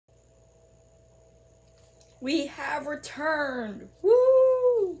We have returned.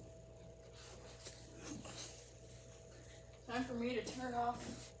 Woo! Time for me to turn off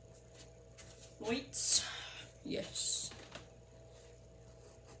lights. Yes.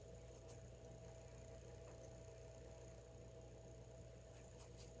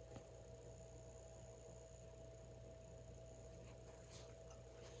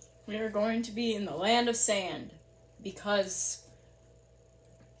 We are going to be in the land of sand because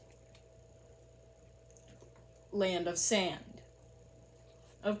land of sand.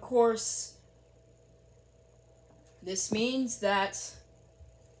 Of course, this means that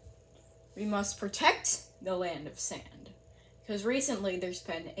we must protect the land of sand because recently there's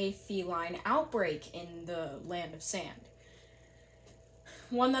been a feline outbreak in the land of sand.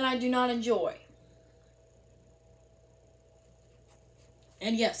 One that I do not enjoy.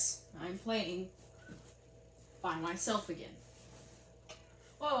 And yes, I'm playing by myself again.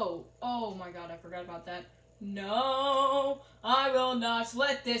 Whoa, oh my god, I forgot about that. No, I will not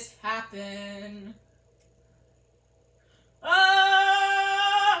let this happen.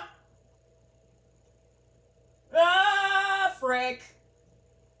 Ah! Ah! Frick.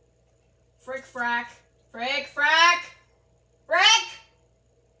 Frick frack. Frick frack. Frick!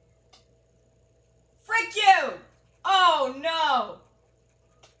 Frick you! Oh no!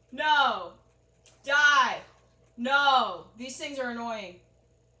 No! Die! No! These things are annoying.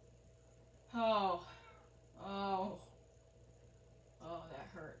 Oh. Oh. Oh, that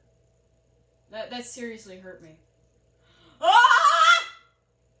hurt. That seriously hurt me. Ah!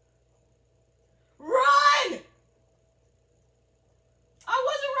 Run! I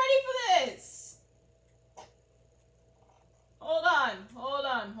wasn't ready for this! Hold on, hold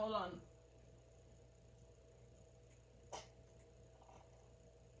on, hold on.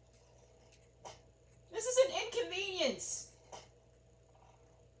 This is an inconvenience.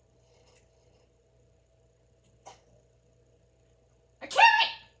 A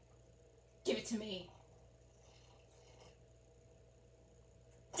carrot! Give it to me.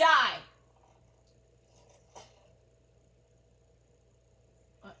 Die.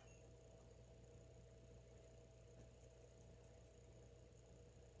 What?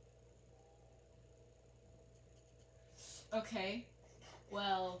 Okay.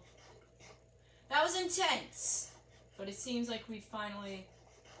 Well, that was intense, but it seems like we finally...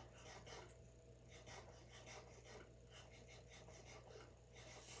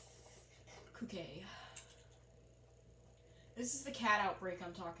 Okay. This is the cat outbreak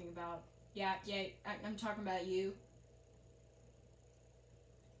I'm talking about. Yeah, I'm talking about you.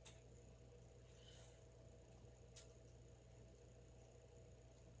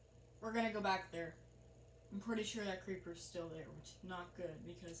 We're gonna go back there. I'm pretty sure that creeper's still there, which is not good,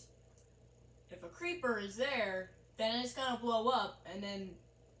 because if a creeper is there, then it's gonna blow up, and then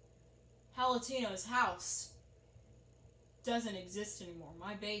Halletino's house doesn't exist anymore.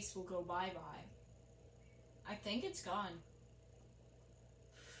 My base will go bye-bye. I think it's gone.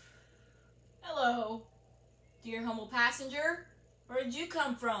 Hello, dear humble passenger. Where did you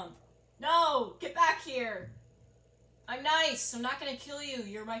come from? No, get back here. I'm nice. I'm not gonna kill you.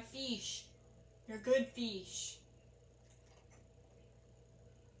 You're my fish. You're good fish.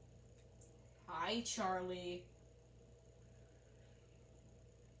 Hi, Charlie.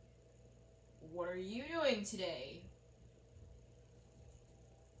 What are you doing today?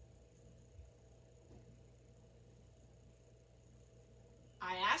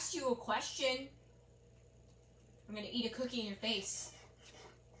 I asked you a question. I'm gonna eat a cookie in your face.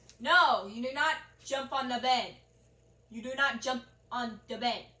 No, you do not jump on the bed. You do not jump on the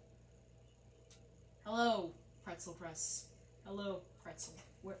bed. Hello, Pretzel Press. Hello, Pretzel.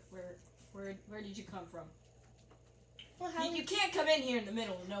 Where did you come from? Well, you can't come in here in the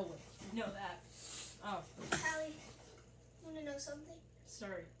middle of nowhere. You know that. Oh. Hallie, you wanna know something?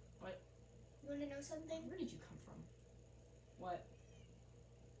 Sorry. What? You wanna know something? Where did you come from? What?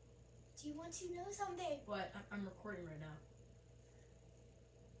 Do you want to know something? What? I'm recording right now.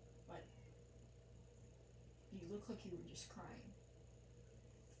 What? You look like you were just crying.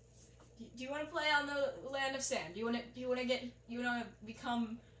 Do you want to play on the land of sand? Do you want to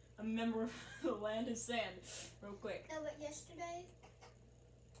become a member of the land of sand, real quick? No, but yesterday.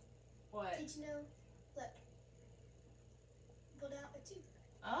 What? Did you know? Look. Pulled out a tooth.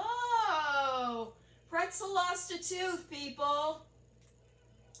 Oh, Pretzel lost a tooth, people.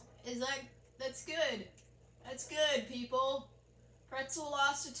 That's good. That's good, people. Pretzel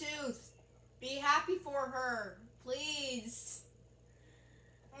lost a tooth. Be happy for her, please.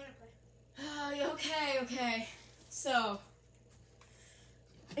 I wanna play. Okay. So,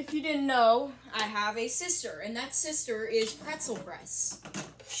 if you didn't know, I have a sister, and that sister is Pretzel Press.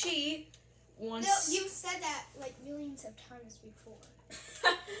 She once. No, you've said that like millions of times before.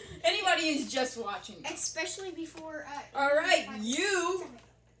 Anybody who's just watching. Especially before. All right, you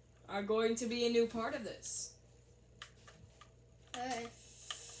are going to be a new part of this.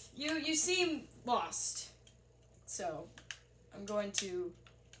 You seem lost, so I'm going to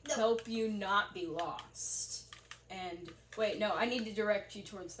help you not be lost. And wait, no, I need to direct you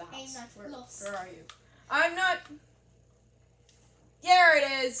towards the house. I'm not lost. Where are you? I'm not. There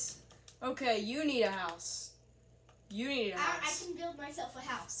it is. Okay, you need a house. You need a house. I can build myself a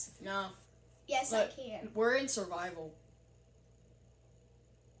house. No. Yes, Look, I can. we're in survival.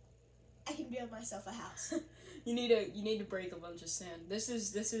 I can build myself a house. You need to break a bunch of sand. This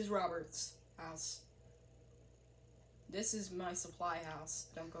is Robert's house. This is my supply house.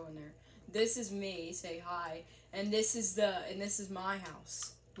 Don't go in there. This is me. Say hi. And this is my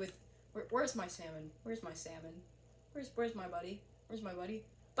house. With where's my salmon? Where's my salmon? Where's my buddy? Where's my buddy?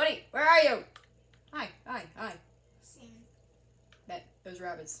 Buddy, where are you? Hi. Salmon. Those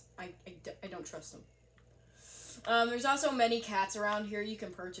rabbits. I don't trust them. There's also many cats around here. You can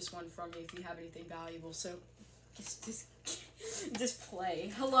purchase one from me if you have anything valuable. So, just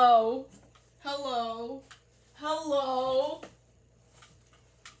play. Hello.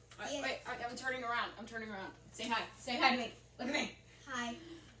 Yeah. Wait, I'm turning around. Say hi. Say hi to me. Look at me. Hi.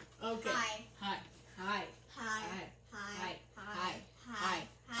 Okay. Hi. Hi. Hi. Hi. Hi. Hi. Hi. Hi.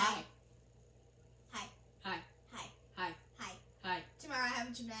 Hi. Hi. Hi. Hi. Hi. Hi. Tomorrow I have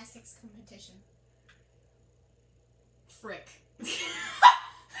a gymnastics competition. Frick.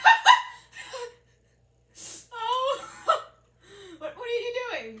 Oh. What are you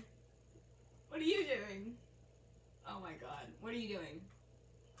doing? What are you doing? Oh my god. What are you doing?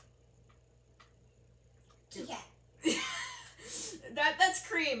 Kit Kat. That's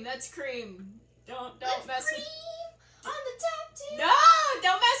cream. That's cream. Don't mess cream with. on the top too. No!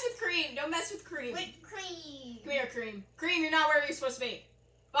 Don't mess with cream. Don't mess with cream. With cream. Come here, cream. Cream, you're not where you're supposed to be.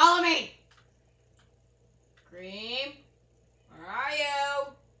 Follow me. Cream, where are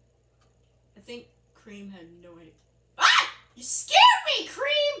you? I think Cream had no idea. Ah! You scared me,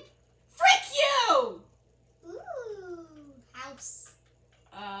 Cream! Frick you! Ooh, house.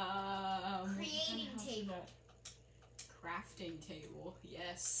 Creating table. Crafting table,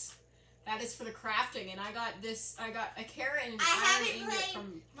 yes. That is for the crafting, and I got a carrot and an I iron haven't ingot played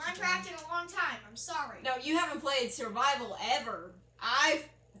from Minecraft in a long time. I'm sorry. No, you haven't played survival ever. I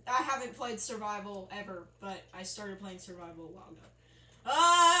haven't played survival ever, but I started playing survival a while ago.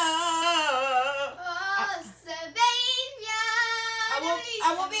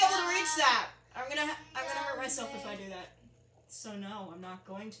 I won't be able to reach that. I'm gonna hurt myself if I do that. So no, I'm not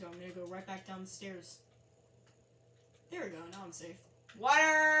going to. I'm gonna go right back down the stairs. There we go. Now I'm safe.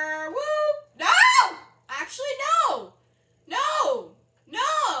 Water. Woo! No! Actually, no! No!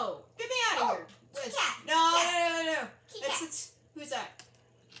 No! Get me out of here. Kit Kat. No. Kit Kat. It's who's that?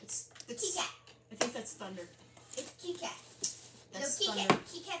 It's Kit Kat. I think that's Thunder. It's Kit Kat. That's no, Thunder.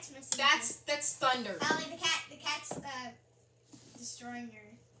 Kit Kat's missing. That's Thunder. Allie, the cat's destroying your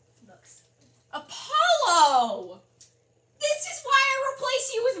books. Apollo! This is why I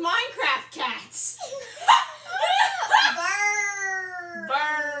replace you with Minecraft cats. Burn.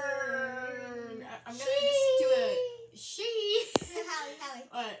 Burn. I'm gonna just do a she. Hallie.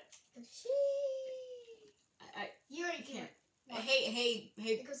 What? She. You already Can't. What? Hey.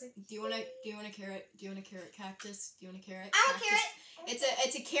 It goes like, Do you want a carrot? Do you want a carrot cactus? Do you want a carrot? I want a cactus? carrot.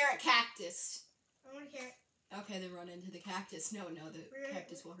 It's a carrot cactus. I want a carrot. Okay, then run into the cactus. No, the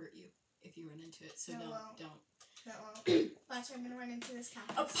cactus will hurt you if you run into it. So No, it don't. won't. Don't. That won't. Watch, I'm gonna run into this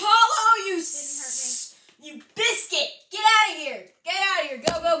cactus. Apollo, you Didn't hurt me. you biscuit! Get out of here! Get out of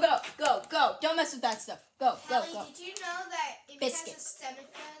here! Go! Don't mess with that stuff. Go! Hallie, did you know that it Biscuit. has a stomach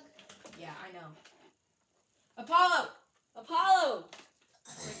bug? Yeah, I know. Apollo!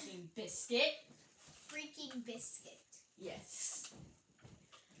 Freaking biscuit. Freaking biscuit. Yes.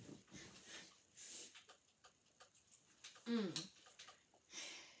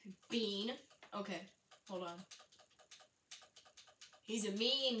 Bean. Okay, hold on. He's a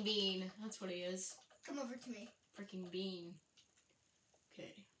mean bean. That's what he is. Come over to me. Freaking bean.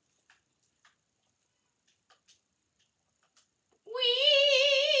 Okay. Whee!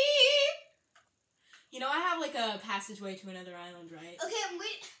 You know I have like a passageway to another island, right? Okay, I'm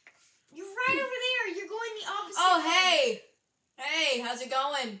waiting. You're right over there. You're going the opposite Oh, way. hey! Hey, how's it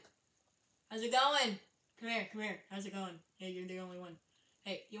going? How's it going? Come here. How's it going? Hey, you're the only one.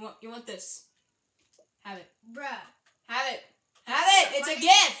 Hey, you want this? Have it. Bruh. Have it. It's a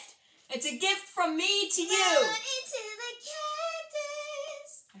gift. It's a gift from me to you. Run into the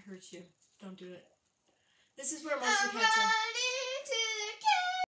cactus. I hurt you. Don't do it. This is where most of the cats are. Run